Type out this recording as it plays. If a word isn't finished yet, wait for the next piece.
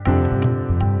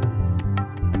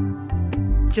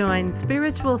Join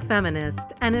spiritual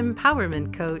feminist and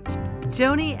empowerment coach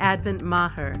Joni Advent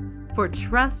Maher for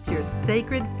Trust Your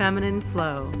Sacred Feminine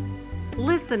Flow.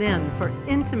 Listen in for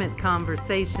intimate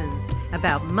conversations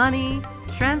about money,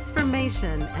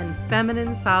 transformation, and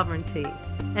feminine sovereignty.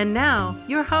 And now,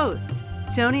 your host,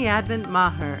 Joni Advent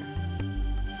Maher.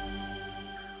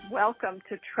 Welcome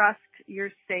to Trust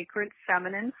Your Sacred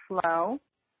Feminine Flow.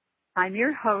 I'm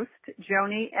your host,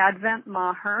 Joni Advent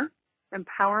Maher,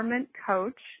 empowerment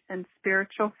coach and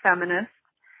spiritual feminist,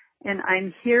 and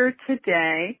I'm here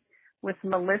today with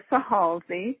Melissa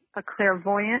Halsey, a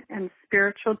clairvoyant and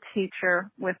spiritual teacher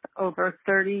with over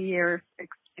 30 years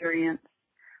experience.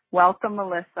 Welcome,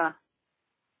 Melissa.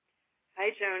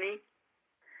 Hi, Joni.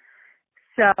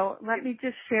 So let me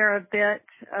just share a bit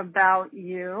about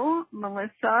you.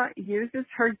 Melissa uses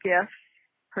her gifts,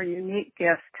 her unique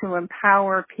gifts, to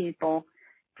empower people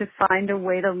to find a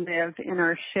way to live in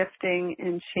our shifting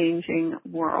and changing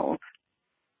world.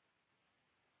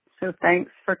 So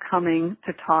thanks for coming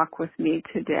to talk with me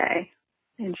today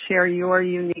and share your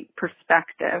unique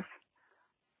perspective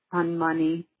on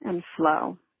money and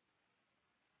flow.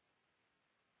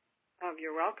 Oh,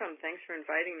 you're welcome. Thanks for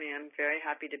inviting me. I'm very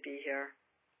happy to be here.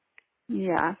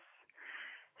 Yes.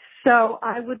 So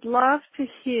I would love to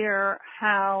hear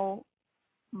how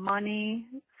money,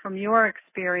 from your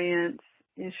experience,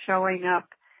 is showing up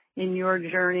in your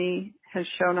journey, has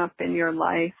shown up in your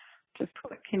life. Just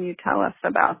what can you tell us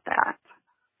about that?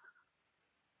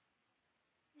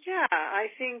 Yeah, I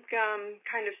think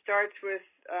kind of starts with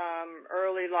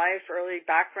early life, early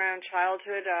background,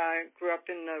 childhood. I grew up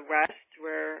in the West,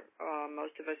 where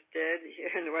most of us did,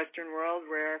 here in the Western world,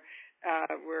 where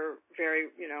we're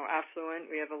very, affluent.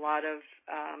 We have a lot of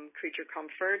creature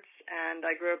comforts, and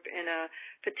I grew up in a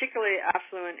particularly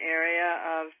affluent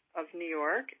area of New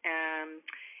York, and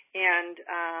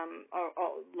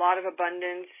a lot of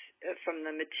abundance from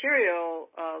the material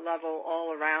level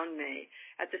all around me.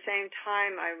 At the same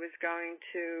time, I was going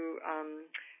to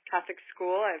Catholic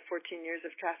school. I have 14 years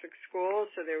of Catholic school,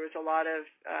 so there was a lot of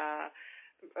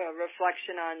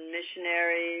reflection on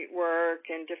missionary work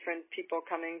and different people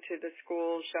coming to the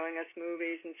school, showing us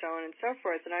movies and so on and so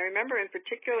forth. And I remember in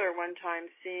particular one time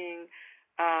seeing,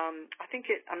 I'm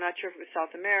not sure if it was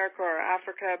South America or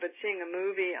Africa, but seeing a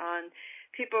movie on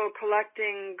people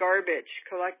collecting garbage,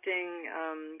 collecting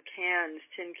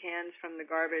tin cans from the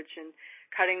garbage and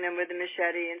cutting them with a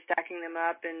machete and stacking them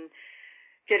up and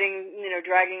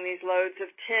dragging these loads of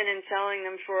tin and selling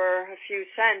them for a few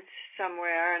cents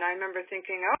somewhere. And I remember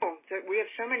thinking, we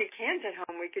have so many cans at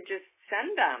home, we could just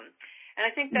send them. And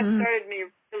I think that started me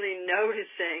really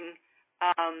noticing,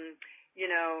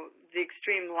 the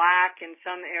extreme lack in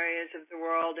some areas of the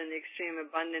world and the extreme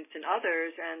abundance in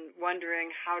others, and wondering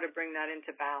how to bring that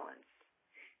into balance.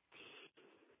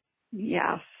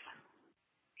 Yes.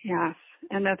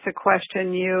 And that's a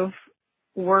question you've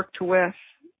worked with,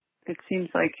 it seems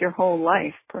like, your whole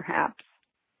life, perhaps,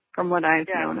 from what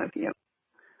I've known of you.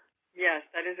 Yes,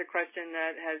 that is a question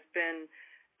that has been,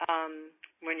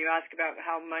 when you ask about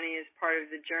how money is part of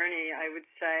the journey, I would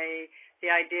say the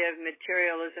idea of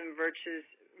materialism versus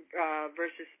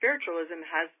spiritualism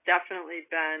has definitely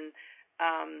been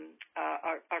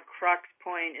a crux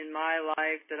point in my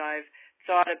life that I've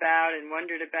thought about and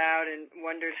wondered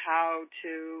how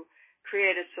to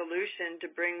create a solution to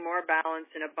bring more balance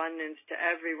and abundance to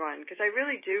everyone. Because I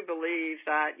really do believe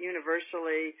that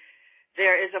universally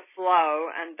there is a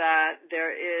flow and that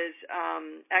there is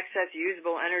excess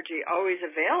usable energy always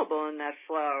available in that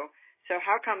flow. So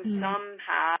how come some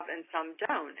have and some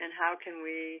don't? And how can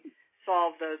we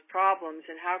solve those problems?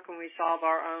 And how can we solve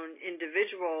our own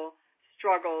individual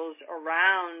struggles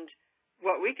around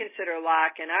what we consider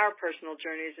lack in our personal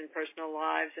journeys and personal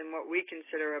lives and what we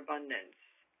consider abundance?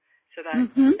 So that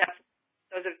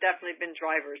those have definitely been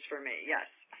drivers for me, yes.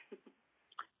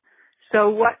 So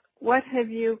what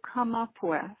have you come up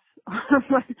with?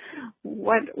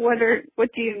 What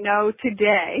do you know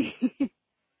today?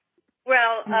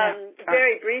 Well,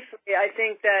 very briefly, I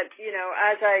think that,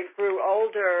 as I grew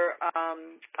older,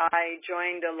 I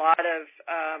joined a lot of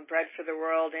Bread for the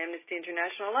World, Amnesty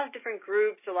International, a lot of different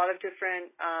groups, a lot of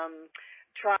different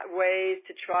ways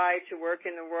to try to work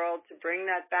in the world to bring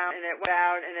that balance.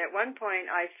 And at one point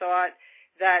I thought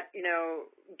that,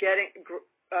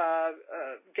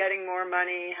 getting more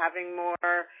money, having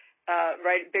more,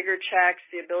 bigger checks,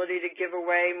 the ability to give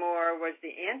away more was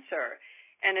the answer.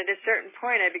 And at a certain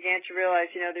point, I began to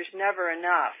realize, there's never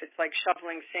enough. It's like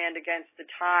shoveling sand against the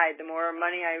tide. The more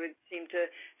money I would seem to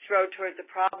throw towards the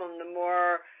problem, the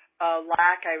more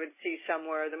lack I would see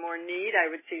somewhere, the more need I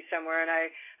would see somewhere. And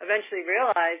I eventually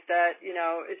realized that,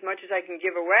 as much as I can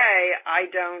give away, I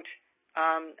don't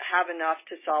have enough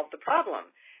to solve the problem.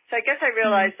 So I guess I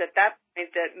realized at that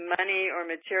point that money or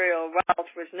material wealth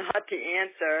was not the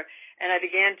answer, and I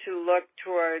began to look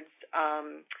towards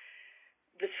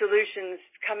the solutions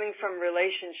coming from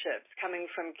relationships, coming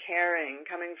from caring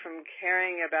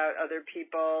about other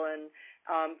people, and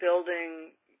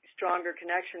building stronger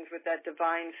connections with that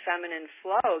divine feminine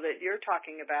flow that you're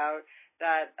talking about,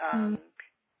 that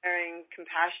caring,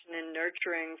 compassion, and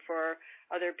nurturing for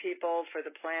other people, for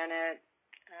the planet.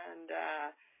 And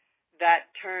that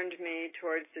turned me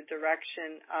towards the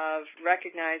direction of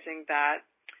recognizing that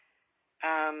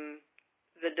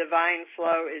the divine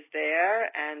flow is there,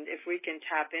 and if we can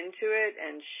tap into it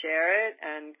and share it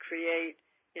and create,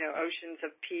 oceans of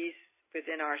peace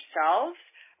within ourselves,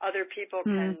 other people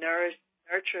can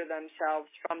nurture themselves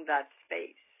from that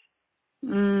space.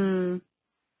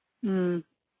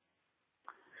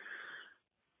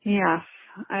 Yes,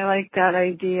 I like that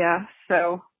idea.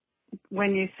 So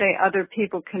when you say other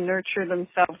people can nurture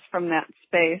themselves from that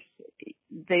space,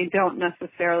 they don't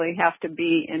necessarily have to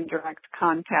be in direct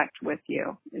contact with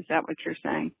you. Is that what you're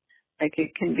saying? Like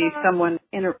it can be someone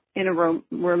in a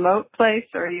remote place,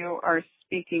 or you are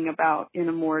speaking about in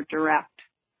a more direct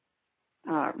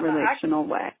relational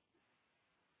way?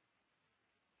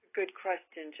 Good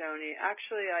question, Joni.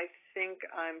 Actually, I think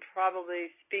I'm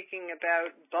probably speaking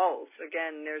about both.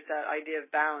 Again, there's that idea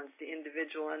of balance, the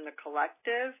individual and the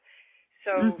collective.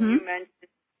 So you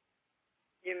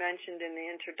mentioned in the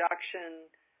introduction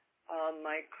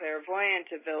my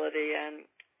clairvoyant ability, and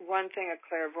one thing a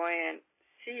clairvoyant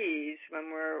sees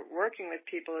when we're working with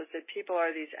people is that people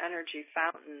are these energy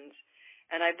fountains.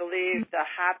 And I believe the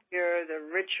happier, the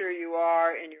richer you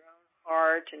are in your own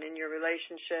heart and in your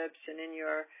relationships and in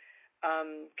your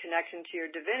connection to your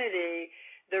divinity,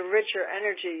 the richer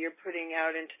energy you're putting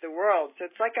out into the world. So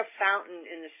it's like a fountain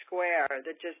in the square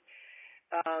that just,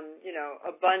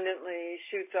 abundantly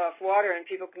shoots off water, and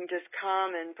people can just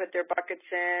come and put their buckets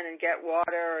in and get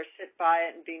water or sit by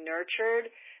it and be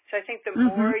nurtured. So I think the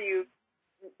more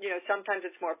sometimes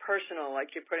it's more personal,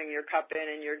 like you're putting your cup in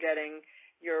and you're getting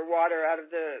your water out of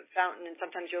the fountain, and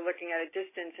sometimes you're looking at a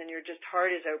distance and your just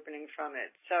heart is opening from it.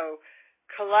 So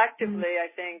collectively, I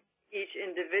think each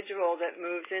individual that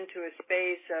moves into a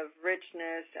space of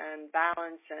richness and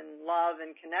balance and love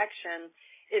and connection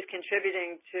is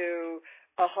contributing to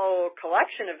a whole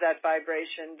collection of that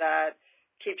vibration that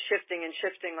keeps shifting and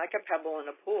shifting like a pebble in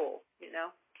a pool,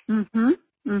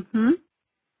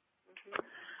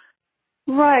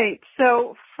 Right.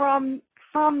 So from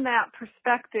that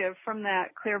perspective, from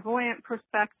that clairvoyant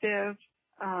perspective,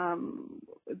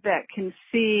 that can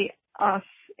see us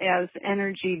as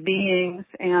energy beings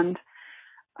and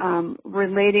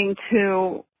relating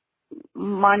to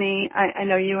money. I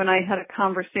know you and I had a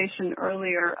conversation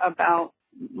earlier about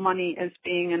money as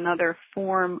being another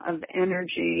form of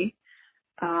energy.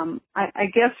 I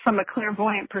guess from a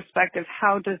clairvoyant perspective,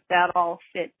 how does that all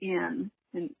fit in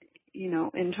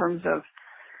terms of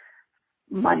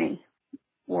money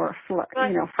or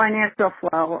financial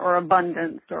flow or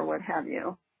abundance or what have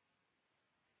you?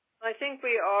 I think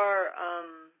we are,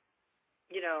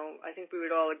 I think we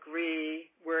would all agree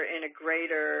we're in a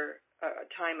greater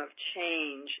time of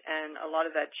change, and a lot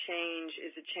of that change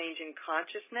is a change in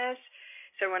consciousness.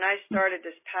 So when I started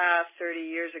this path 30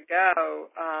 years ago,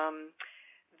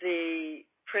 the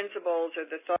principles or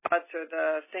the thoughts or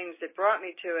the things that brought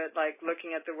me to it, like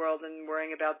looking at the world and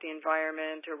worrying about the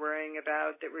environment or worrying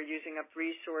about that we're using up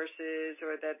resources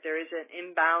or that there is an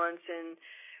imbalance in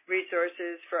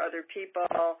resources for other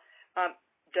people,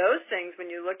 those things,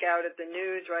 when you look out at the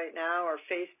news right now or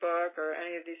Facebook or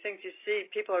any of these things, you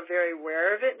see people are very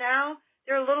aware of it now.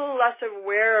 They're a little less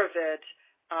aware of it,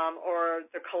 or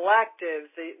the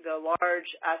collective, the large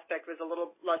aspect was a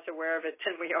little less aware of it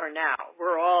than we are now.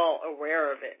 We're all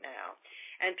aware of it now.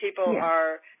 And people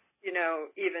are,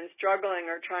 even struggling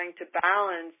or trying to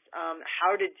balance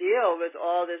how to deal with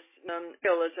all this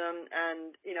materialism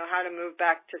and, how to move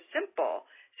back to simple.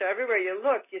 So everywhere you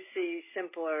look, you see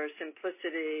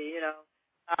simplicity,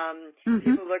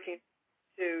 people looking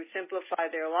to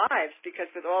simplify their lives, because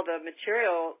with all the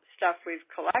material stuff we've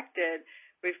collected,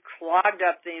 we've clogged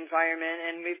up the environment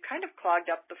and we've kind of clogged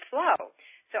up the flow.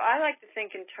 So I like to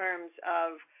think in terms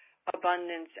of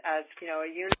abundance as,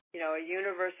 a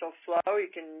universal flow. You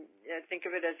can think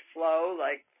of it as flow,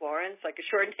 like Florence, like a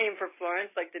short name for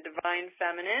Florence, like the divine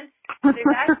feminine. There's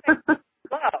aspects of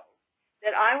flow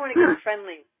that I want to get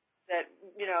friendly, that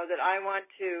I want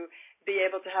to be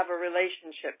able to have a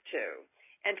relationship to.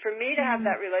 And for me to have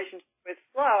that relationship with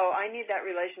flow, flow, I need that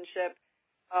relationship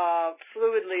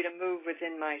fluidly to move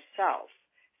within myself.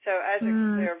 So as a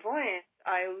clairvoyant,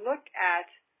 I look at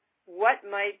what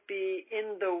might be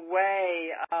in the way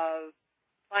of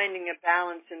finding a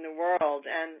balance in the world.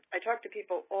 And I talk to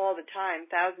people all the time,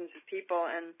 thousands of people,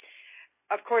 and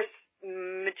of course,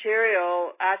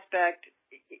 material aspect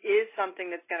is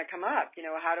something that's going to come up. You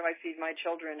know, how do I feed my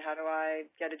children? How do I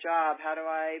get a job? How do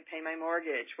I pay my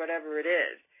mortgage? Whatever it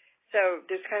is. So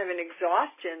there's kind of an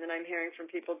exhaustion that I'm hearing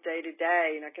from people day to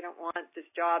day. You know, I don't want this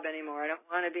job anymore. I don't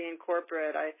want to be in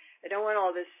corporate. I don't want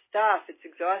all this stuff. It's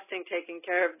exhausting taking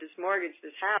care of this mortgage,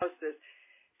 this house, this.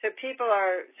 So people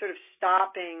are sort of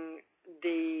stopping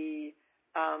the,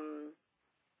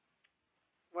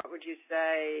 what would you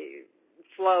say,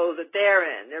 flow that they're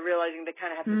in. They're realizing they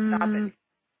kind of have to stop it.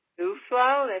 New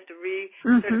flow. They have to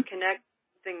sort of connect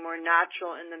something more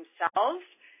natural in themselves.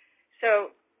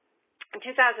 So in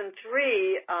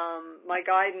 2003, my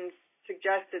guidance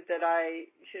suggested that I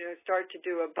start to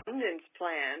do abundance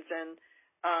plans, and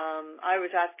I was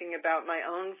asking about my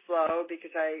own flow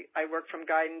because I work from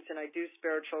guidance and I do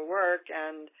spiritual work,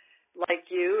 and like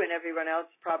you and everyone else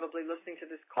probably listening to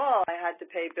this call, I had to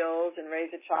pay bills and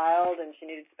raise a child, and she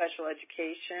needed special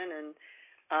education, and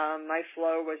my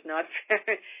flow was not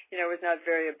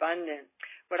very abundant.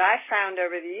 What I found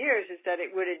over the years is that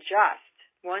it would adjust.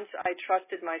 Once I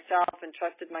trusted myself and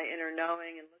trusted my inner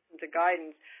knowing and listened to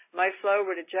guidance, my flow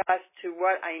would adjust to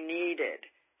what I needed.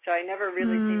 So I never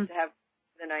really seem to have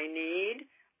more than I need.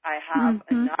 I have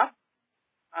enough.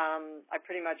 I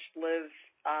pretty much live,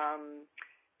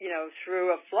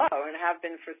 through a flow and have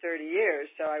been for 30 years.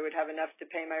 So I would have enough to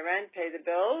pay my rent, pay the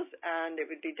bills, and it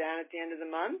would be down at the end of the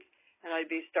month, and I'd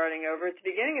be starting over at the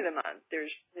beginning of the month. There's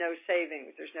no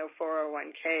savings. There's no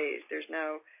 401ks.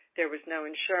 There was no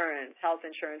insurance, health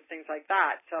insurance, things like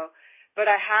that. So, but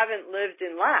I haven't lived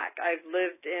in lack. I've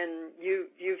lived in,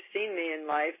 you've seen me in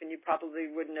life, and you probably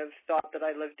wouldn't have thought that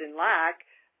I lived in lack,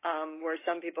 where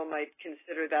some people might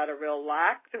consider that a real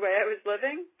lack, the way I was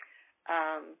living.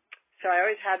 So I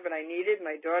always had what I needed.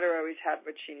 My daughter always had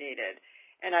what she needed.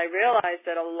 And I realized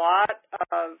that a lot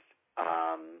of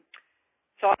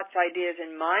thoughts, ideas,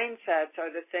 and mindsets are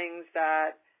the things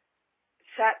that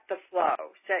set the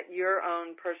flow, set your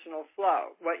own personal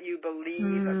flow, what you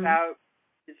believe about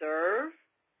deserve,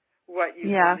 what you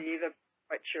believe about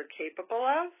what you're capable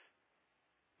of,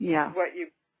 what you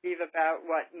believe about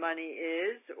what money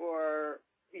is, or,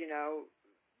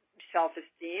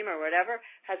 self-esteem or whatever,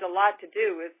 has a lot to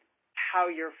do with how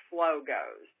your flow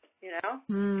goes,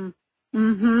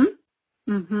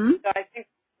 So I think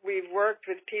we've worked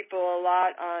with people a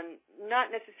lot on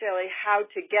not necessarily how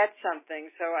to get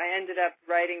something. So I ended up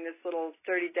writing this little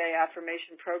 30-day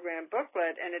affirmation program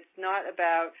booklet, and it's not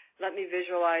about let me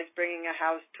visualize bringing a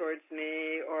house towards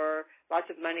me or lots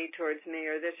of money towards me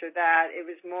or this or that. It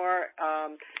was more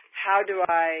how do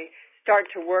I start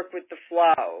to work with the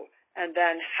flow, and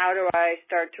then how do I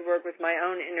start to work with my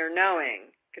own inner knowing,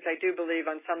 because I do believe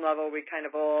on some level we kind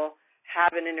of all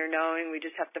have an inner knowing. We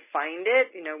just have to find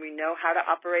it. We know how to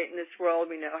operate in this world.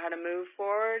 We know how to move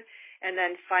forward. And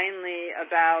then finally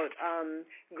about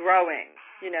growing,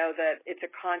 that it's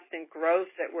a constant growth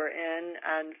that we're in,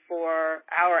 and for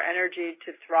our energy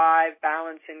to thrive,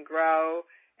 balance, and grow,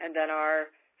 and then our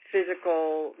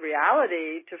physical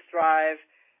reality to thrive,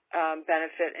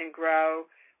 benefit, and grow,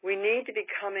 we need to be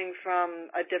coming from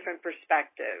a different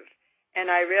perspective. And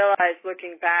I realized,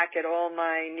 looking back at all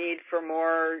my need for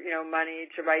more, money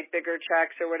to write bigger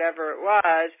checks or whatever it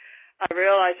was, I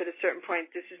realized at a certain point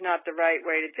this is not the right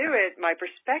way to do it. My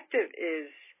perspective is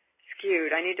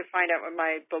skewed. I need to find out what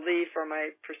my belief or my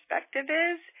perspective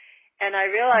is. And I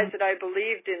realized that I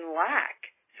believed in lack.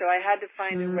 So I had to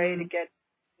find a way to get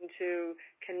into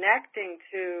connecting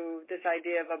to this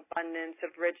idea of abundance,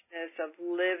 of richness, of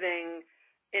living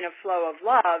in a flow of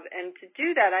love. And to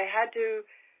do that, I had to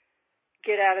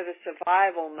get out of the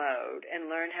survival mode and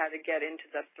learn how to get into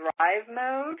the thrive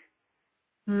mode.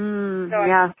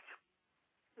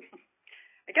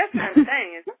 I guess what I'm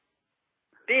saying is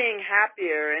being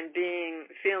happier and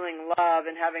feeling love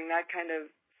and having that kind of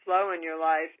flow in your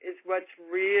life is what's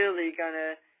really going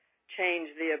to change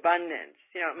the abundance.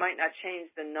 It might not change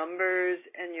the numbers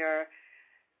in your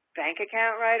bank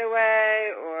account right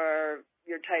away or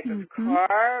your type of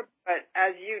car, but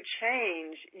as you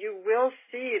change, you will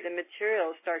see the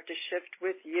materials start to shift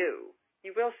with you.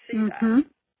 You will see that.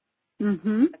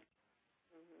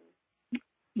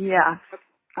 Yes,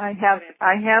 I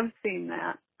have seen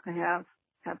that. I have,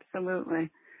 absolutely.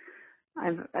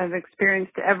 I've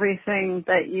experienced everything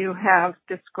that you have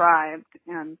described,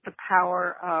 and the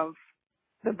power of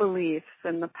the beliefs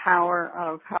and the power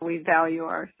of how we value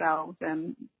ourselves,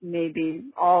 and maybe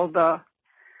all the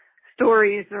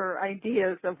stories or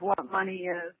ideas of what money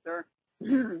is, or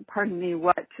pardon me,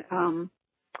 what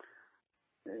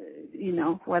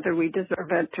whether we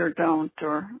deserve it or don't,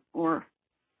 or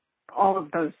all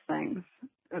of those things.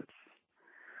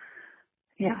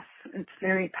 It's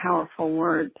very powerful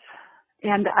words.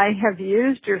 And I have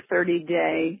used your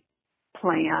 30-day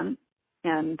plan,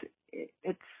 and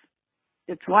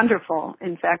it's wonderful.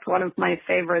 In fact, one of my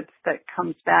favorites that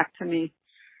comes back to me,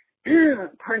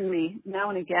 pardon me, now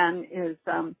and again is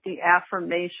the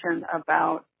affirmation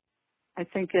about, I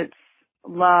think it's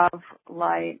love,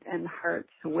 light, and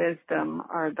heart's wisdom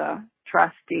are the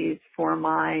trustees for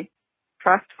my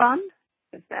trust fund.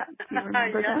 Is that, do you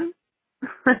remember that?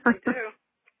 I do.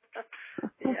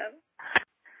 Yeah.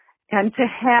 And to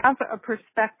have a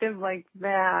perspective like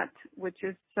that, which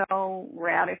is so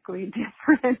radically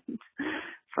different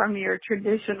from your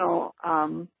traditional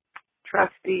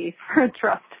trustee for a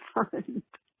trust fund,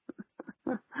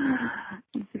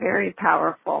 it's very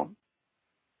powerful.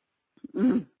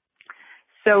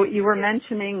 So you were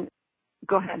mentioning,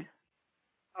 go ahead.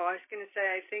 Oh, I was going to say,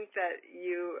 I think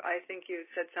you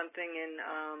said something in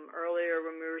earlier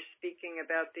when we were speaking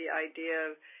about the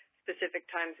idea of specific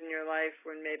times in your life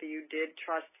when maybe you did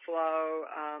trust flow,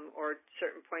 or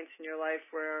certain points in your life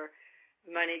where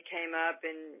money came up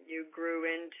and you grew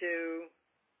into,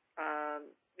 a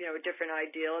different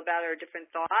ideal about it or a different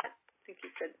thought. I think you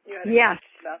said you had a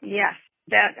question about that. Yes.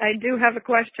 That I do have a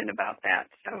question about that.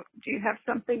 So do you have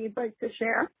something you'd like to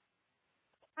share?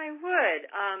 I would.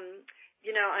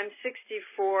 I'm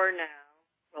 64 now.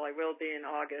 Well, I will be in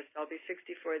August. I'll be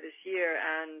 64 this year.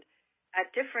 And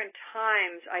at different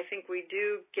times, I think we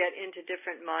do get into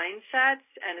different mindsets.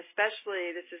 And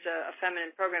especially, this is a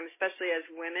feminine program, especially as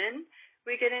women,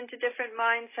 we get into different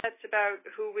mindsets about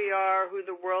who we are, who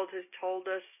the world has told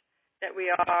us that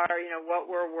we are, what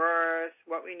we're worth,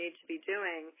 what we need to be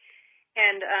doing.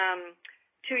 And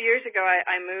 2 years ago,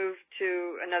 I moved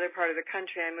to another part of the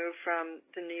country. I moved from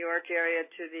the New York area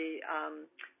to the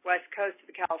West Coast, to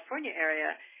the California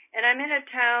area. And I'm in a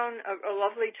town, a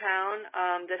lovely town,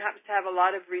 that happens to have a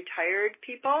lot of retired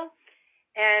people.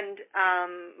 And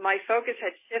my focus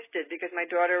had shifted because my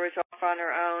daughter was off on her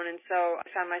own. And so I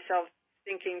found myself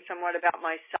thinking somewhat about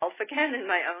myself again in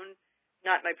my own,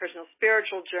 not my personal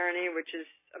spiritual journey, which is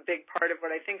a big part of what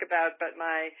I think about, but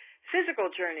my physical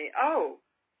journey. Oh,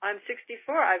 I'm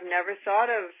 64. I've never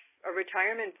thought of a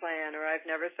retirement plan, or I've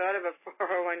never thought of a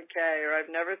 401k, or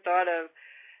I've never thought of,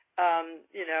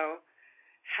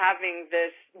 having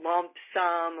this lump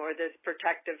sum or this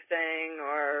protective thing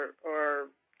or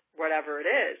whatever it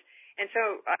is. And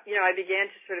so, I began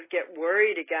to sort of get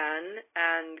worried again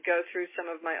and go through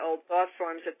some of my old thought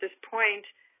forms. At this point,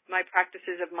 my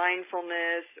practices of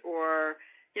mindfulness or,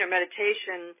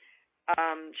 meditation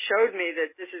showed me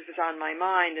that this was on my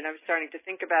mind, and I was starting to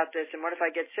think about this, and what if I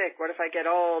get sick? What if I get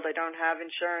old? I don't have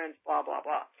insurance, blah, blah,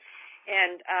 blah.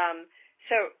 And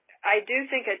so I do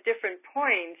think at different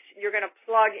points you're going to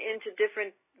plug into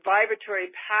different vibratory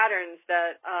patterns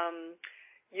that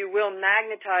you will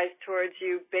magnetize towards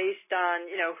you based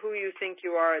on, who you think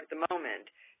you are at the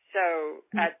moment. So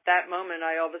at that moment,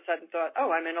 I all of a sudden thought,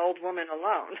 oh, I'm an old woman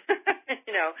alone,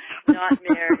 not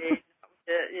married,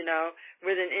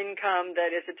 with an income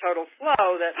that is a total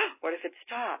flow that, what if it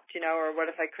stopped, or what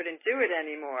if I couldn't do it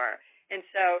anymore? And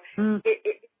so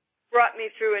it brought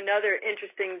me through another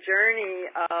interesting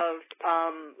journey of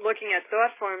looking at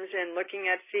thought forms and looking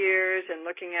at fears and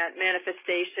looking at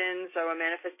manifestations. So a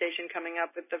manifestation coming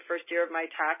up with the first year of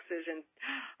my taxes, and,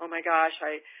 oh, my gosh,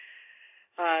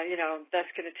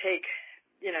 that's going to take,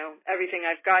 everything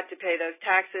I've got to pay those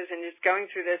taxes, and just going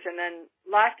through this and then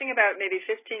lasting about maybe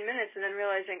 15 minutes and then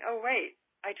realizing, oh, wait,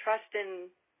 I trust in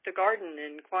the garden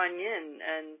in Kuan Yin,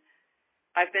 and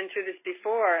I've been through this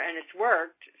before and it's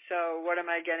worked, so what am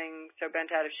I getting so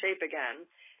bent out of shape again?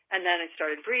 And then I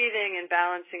started breathing and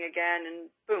balancing again,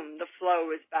 and boom, the flow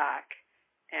was back.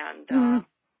 And,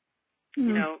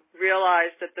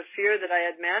 realized that the fear that I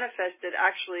had manifested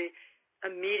actually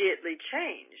immediately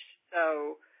changed.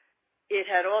 So it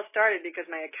had all started because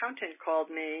my accountant called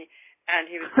me, and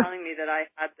he was telling me that I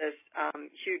had this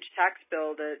huge tax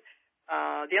bill that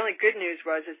the only good news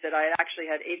was that I actually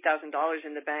had $8,000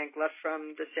 in the bank left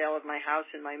from the sale of my house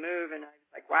and my move, and I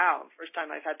was like, wow, first time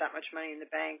I've had that much money in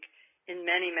the bank in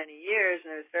many, many years,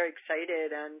 and I was very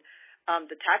excited, and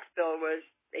the tax bill was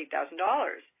 $8,000.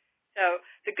 So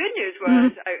the good news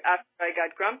was, after I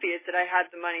got grumpy, is that I had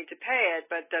the money to pay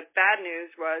it, but the bad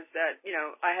news was that,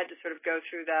 I had to sort of go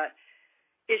through that,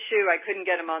 issue. I couldn't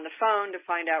get him on the phone to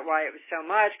find out why it was so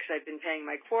much because I'd been paying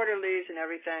my quarterlies and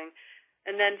everything.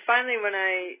 And then finally when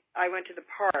I went to the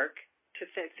park to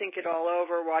think it all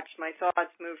over, watched my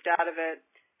thoughts, moved out of it,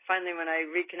 finally when I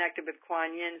reconnected with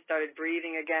Kuan Yin, started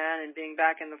breathing again and being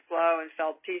back in the flow and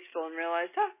felt peaceful and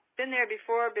realized, been there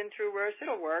before, been through worse,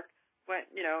 it'll work.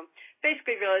 Went,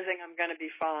 basically realizing I'm going to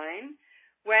be fine.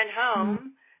 Went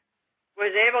home.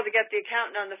 Was able to get the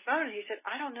accountant on the phone, and he said,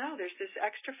 I don't know, there's this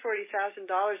extra $40,000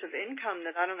 of income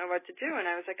that I don't know what to do. And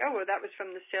I was like, oh, well, that was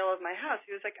from the sale of my house.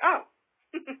 He was like, oh,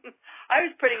 I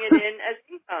was putting it in as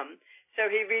income. So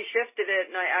he reshifted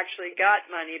it, and I actually got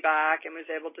money back and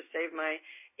was able to save my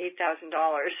 $8,000.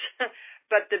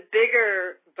 But the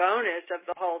bigger bonus of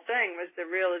the whole thing was the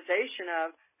realization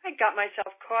of I got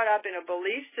myself caught up in a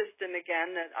belief system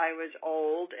again that I was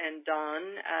old and done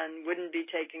and wouldn't be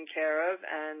taken care of,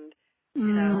 and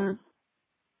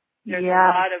there's a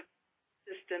lot of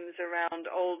systems around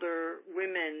older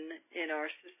women in our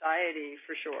society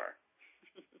for sure.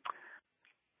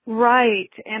 Right.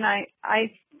 And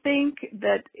I think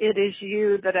that it is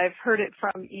you that I've heard it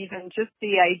from, even just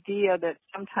the idea that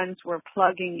sometimes we're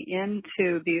plugging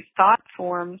into these thought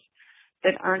forms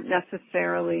that aren't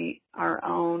necessarily our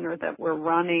own or that we're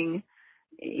running.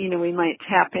 We might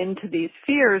tap into these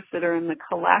fears that are in the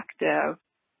collective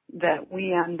that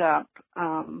we end up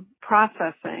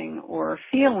processing or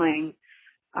feeling,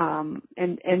 and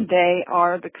they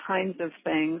are the kinds of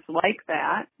things like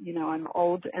that. I'm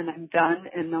old and I'm done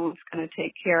and no one's going to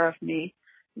take care of me,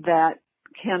 that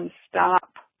can stop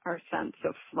our sense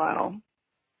of flow.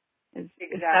 Is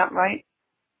that right?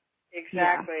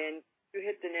 Exactly. Yeah. And you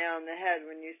hit the nail on the head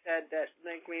when you said that,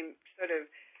 like, we sort of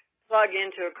plug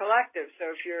into a collective.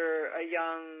 So if you're a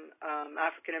young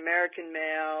African-American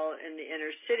male in the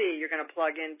inner city, you're going to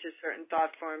plug into certain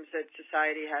thought forms that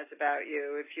society has about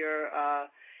you. If you're, a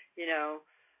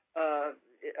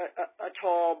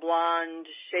tall, blonde,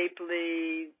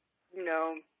 shapely,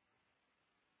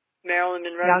 Marilyn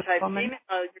Monroe type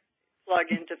female, you plug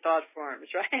into thought forms,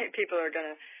 right? People are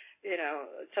going to,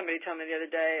 somebody told me the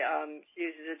other day, she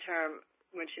uses a term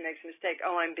when she makes a mistake,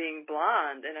 I'm being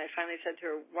blonde. And I finally said to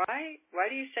her, why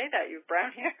do you say that? You have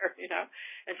brown hair,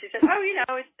 And she said,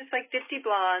 it's just like 50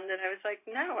 blonde. And I was like,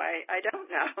 no, I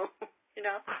don't know,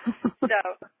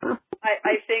 So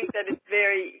I think that it's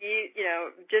very,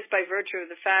 just by virtue of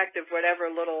the fact of whatever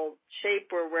little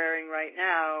shape we're wearing right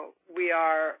now, we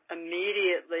are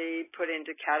immediately put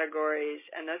into categories,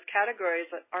 and those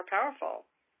categories are powerful.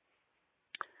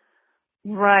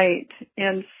 Right.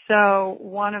 And so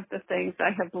one of the things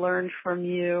I have learned from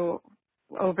you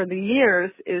over the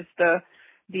years is the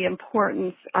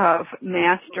importance of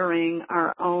mastering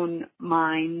our own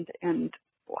mind and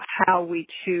how we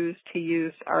choose to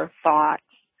use our thoughts,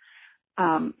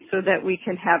 so that we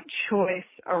can have choice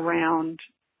around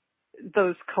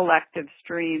those collective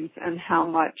streams and how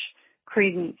much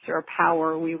credence or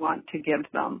power we want to give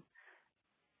them.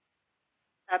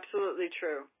 Absolutely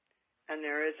true. And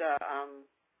there is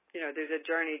there's a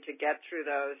journey to get through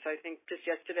those. So I think just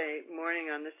yesterday morning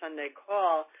on the Sunday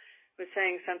call was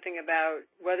saying something about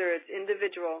whether it's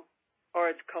individual or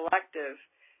it's collective,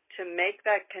 to make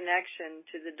that connection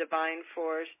to the divine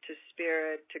force, to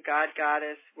spirit, to God,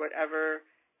 Goddess, whatever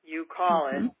you call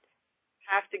it,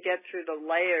 have to get through the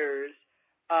layers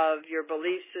of your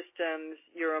belief systems,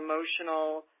 your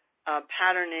emotional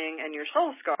patterning, and your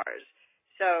soul scars.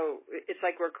 So it's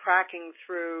like we're cracking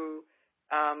through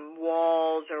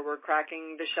walls, or we're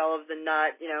cracking the shell of the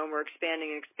nut, and we're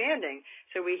expanding and expanding.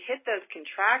 So we hit those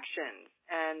contractions,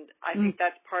 and I think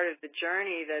that's part of the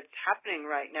journey that's happening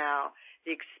right now.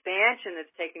 The expansion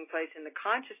that's taking place in the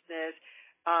consciousness,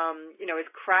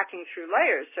 is cracking through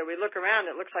layers. So we look around,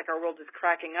 it looks like our world is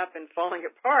cracking up and falling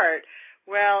apart.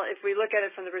 Well, if we look at it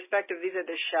from the perspective, these are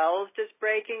the shells just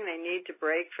breaking, they need to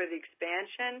break for the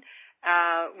expansion,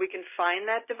 we can find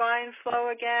that divine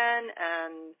flow again,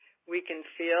 and we can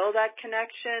feel that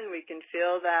connection, we can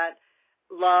feel that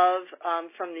love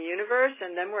from the universe,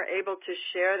 and then we're able to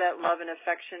share that love and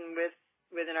affection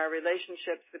within our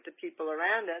relationships with the people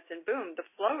around us, and boom, the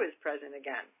flow is present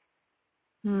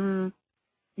again.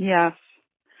 Yes.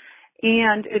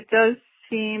 And it does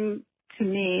seem to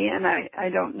me, and I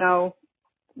don't know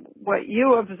what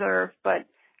you observe, but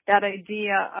that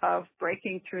idea of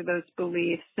breaking through those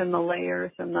beliefs and the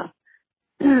layers and the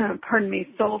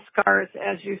soul scars,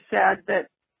 as you said, that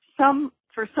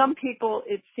for some people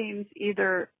it seems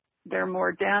either they're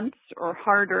more dense or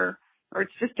harder, or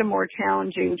it's just a more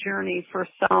challenging journey for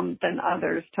some than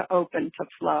others to open to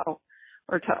flow,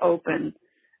 or to open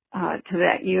to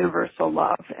that universal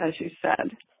love, as you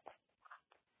said.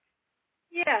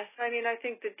 Yes, I mean, I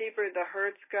think the deeper the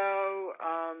hurts go,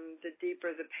 the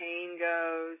deeper the pain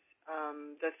goes,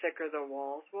 the thicker the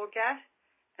walls will get.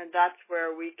 And that's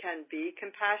where we can be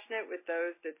compassionate with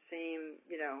those that seem,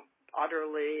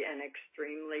 utterly and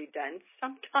extremely dense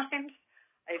sometimes.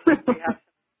 I think we have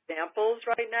some examples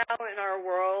right now in our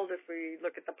world. If we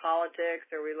look at the politics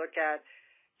or we look at,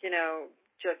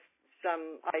 just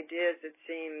some ideas that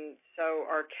seem so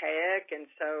archaic and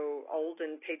so old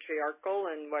and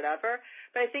patriarchal and whatever.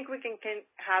 But I think we can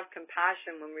have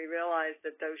compassion when we realize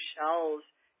that those shells,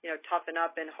 toughen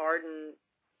up and harden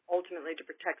ultimately to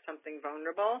protect something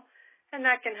vulnerable. And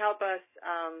that can help us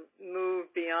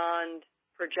move beyond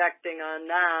projecting on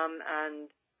them and,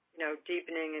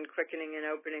 deepening and quickening and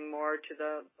opening more to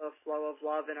the flow of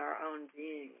love in our own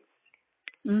beings.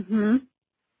 Mhm.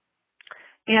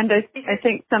 And I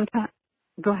think sometimes,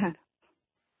 go ahead.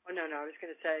 Oh, no, I was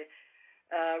going to say,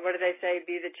 what do they say?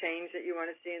 Be the change that you want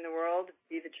to see in the world.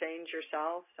 Be the change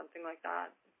yourself, something like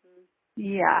that. Mm-hmm.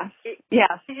 Yes.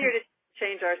 Yes. It's easier to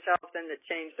change ourselves than to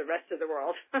change the rest of the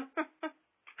world.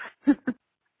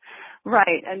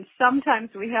 Right. And sometimes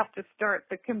we have to start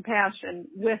the compassion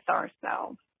with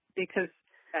ourselves because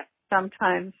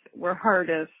sometimes we're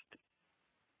hardest.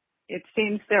 It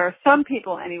seems there are some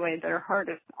people anyway that are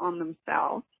hardest on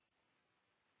themselves.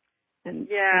 And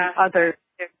others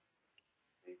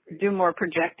do more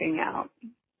projecting out.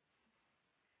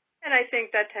 And I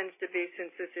think that tends to be,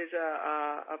 since this is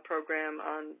a program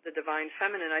on the divine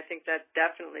feminine, I think that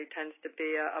definitely tends to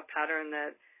be a pattern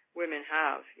that women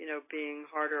have, being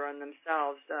harder on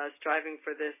themselves, striving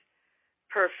for this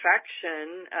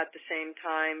perfection at the same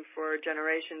time for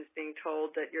generations being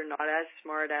told that you're not as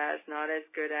smart as, not as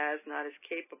good as, not as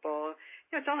capable.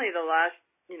 It's only the last,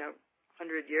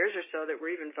 100 years or so that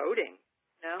we're even voting,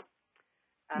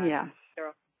 Yes.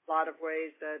 There are a lot of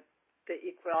ways that the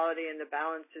equality and the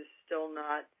balance is still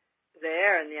not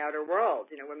there in the outer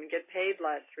world. Women get paid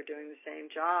less for doing the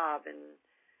same job and,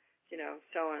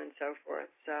 so on and so forth.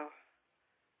 So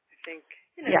I think,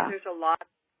 there's a lot of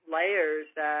layers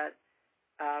that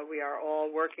we are all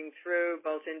working through,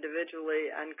 both individually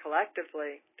and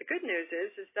collectively. The good news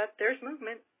is that there's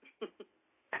movement.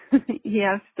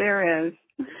 Yes, there is.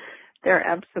 There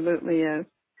absolutely is.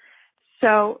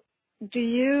 So do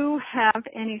you have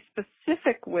any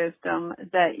specific wisdom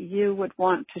that you would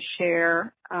want to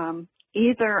share,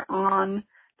 either on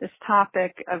this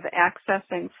topic of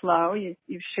accessing flow?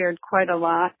 You've shared quite a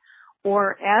lot,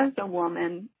 or as a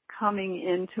woman coming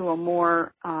into a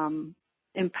more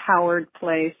empowered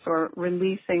place or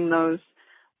releasing those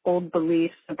old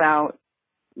beliefs about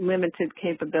limited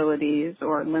capabilities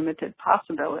or limited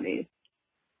possibilities?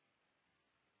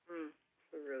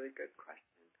 That's a really good question.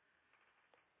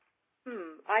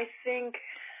 I think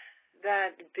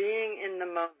that being in the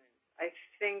moment, I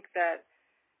think that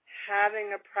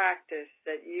having a practice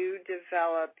that you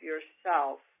develop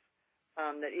yourself,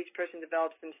 that each person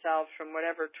develops themselves from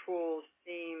whatever tools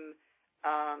seem,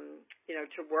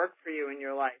 to work for you in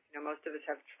your life. Most of us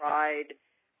have tried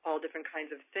all different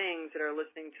kinds of things that are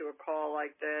listening to a call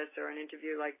like this or an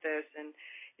interview like this, and,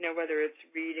 whether it's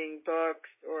reading books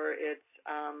or it's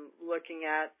looking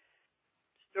at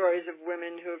stories of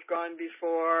women who have gone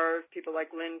before, people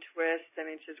like Lynn Twist. I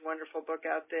mean, she has a wonderful book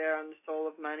out there on the soul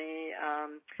of money.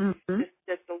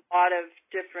 Just a lot of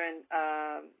different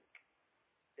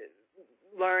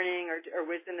learning or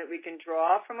wisdom that we can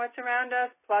draw from what's around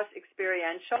us, plus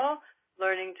experiential,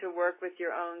 learning to work with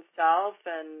your own self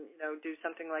and, do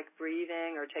something like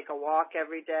breathing or take a walk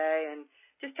every day and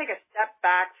just take a step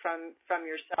back from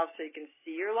yourself so you can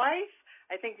see your life.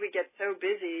 I think we get so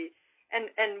busy. And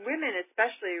women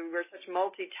especially, we're such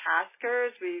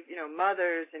multitaskers. We,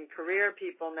 mothers and career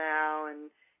people now and,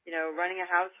 running a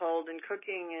household and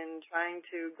cooking and trying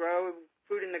to grow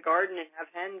food in the garden and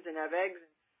have hens and have eggs.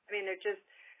 I mean, they're just,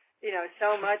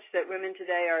 so much that women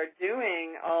today are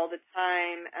doing all the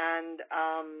time. And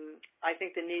I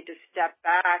think the need to step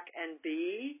back and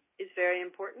be is very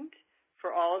important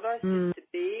for all of us, to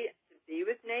be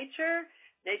with nature.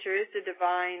 Nature is the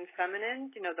divine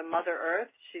feminine, the Mother Earth.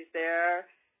 She's there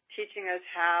teaching us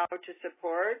how to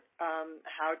support,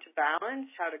 how to balance,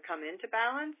 how to come into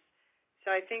balance.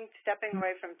 So I think stepping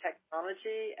away from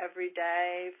technology every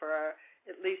day for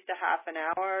at least a half an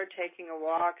hour, taking a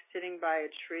walk, sitting by a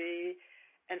tree,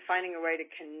 and finding a way to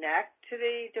connect to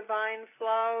the divine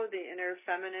flow, the inner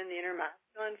feminine, the inner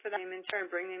masculine, for them in turn,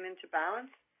 bring them into balance,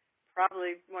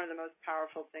 probably one of the most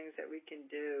powerful things that we can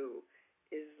do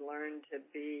is learn to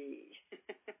be.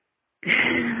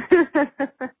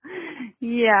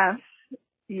 Yes,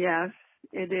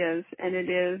 it is. And it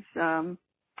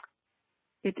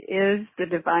is the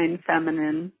divine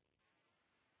feminine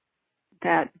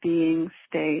that being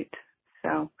state.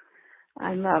 So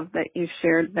I love that you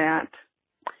shared that.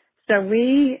 So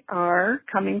we are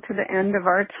coming to the end of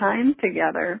our time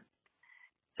together.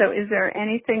 So is there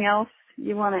anything else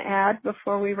you want to add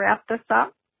before we wrap this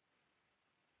up?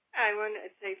 I want to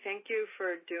say thank you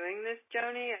for doing this,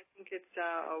 Joni. I think it's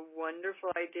a wonderful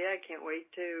idea. I can't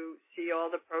wait to see all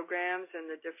the programs and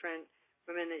the different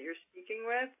women that you're speaking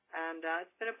with. And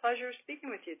it's been a pleasure speaking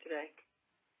with you today.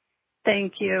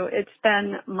 Thank you. It's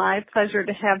been my pleasure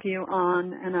to have you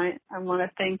on, and I want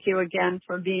to thank you again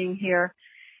for being here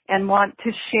and want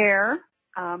to share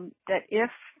that if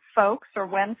folks or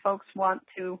when folks want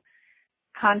to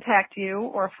contact you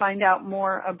or find out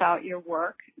more about your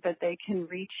work, that they can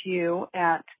reach you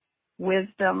at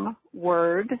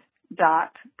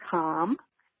wisdomword.com,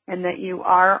 and that you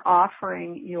are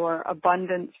offering your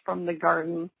Abundance from the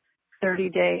Garden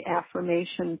 30-day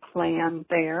affirmation plan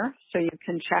there, so you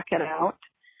can check it out.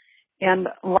 And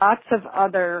lots of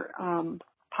other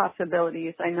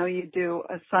possibilities. I know you do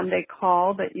a Sunday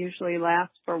call that usually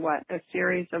lasts for a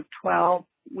series of 12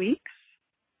 weeks?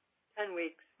 10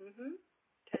 weeks. Mm-hmm.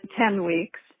 10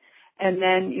 weeks. And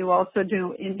then you also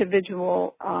do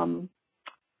individual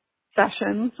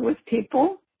sessions with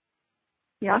people?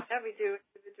 Yes? Yeah, we do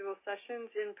individual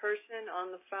sessions in person,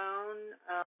 on the phone,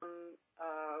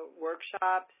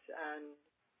 workshops, and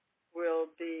we'll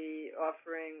be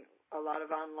offering a lot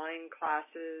of online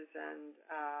classes, and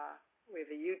we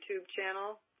have a YouTube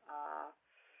channel,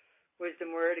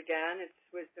 Wisdom Word again. It's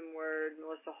Wisdom Word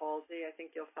Melissa Halsey. I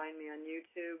think you'll find me on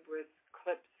YouTube with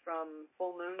clips from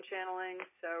full moon channeling.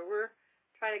 So we're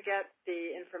trying to get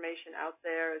the information out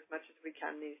there as much as we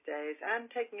can these days,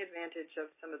 and taking advantage of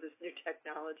some of this new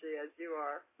technology as you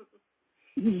are.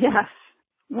 Yes,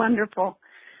 wonderful.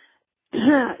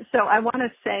 So I want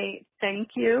to say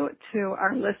thank you to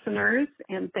our listeners,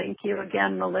 and thank you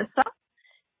again, Melissa.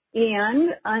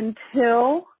 And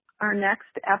until our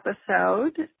next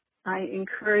episode, I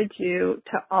encourage you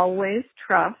to always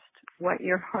trust what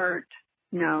your heart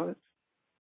knows.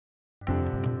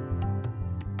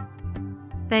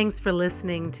 Thanks for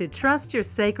listening to Trust Your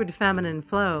Sacred Feminine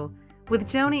Flow with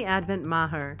Joni Advent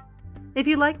Maher. If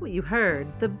you like what you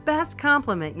heard, the best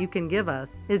compliment you can give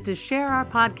us is to share our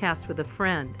podcast with a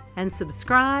friend and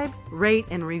subscribe, rate,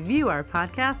 and review our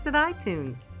podcast at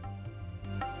iTunes.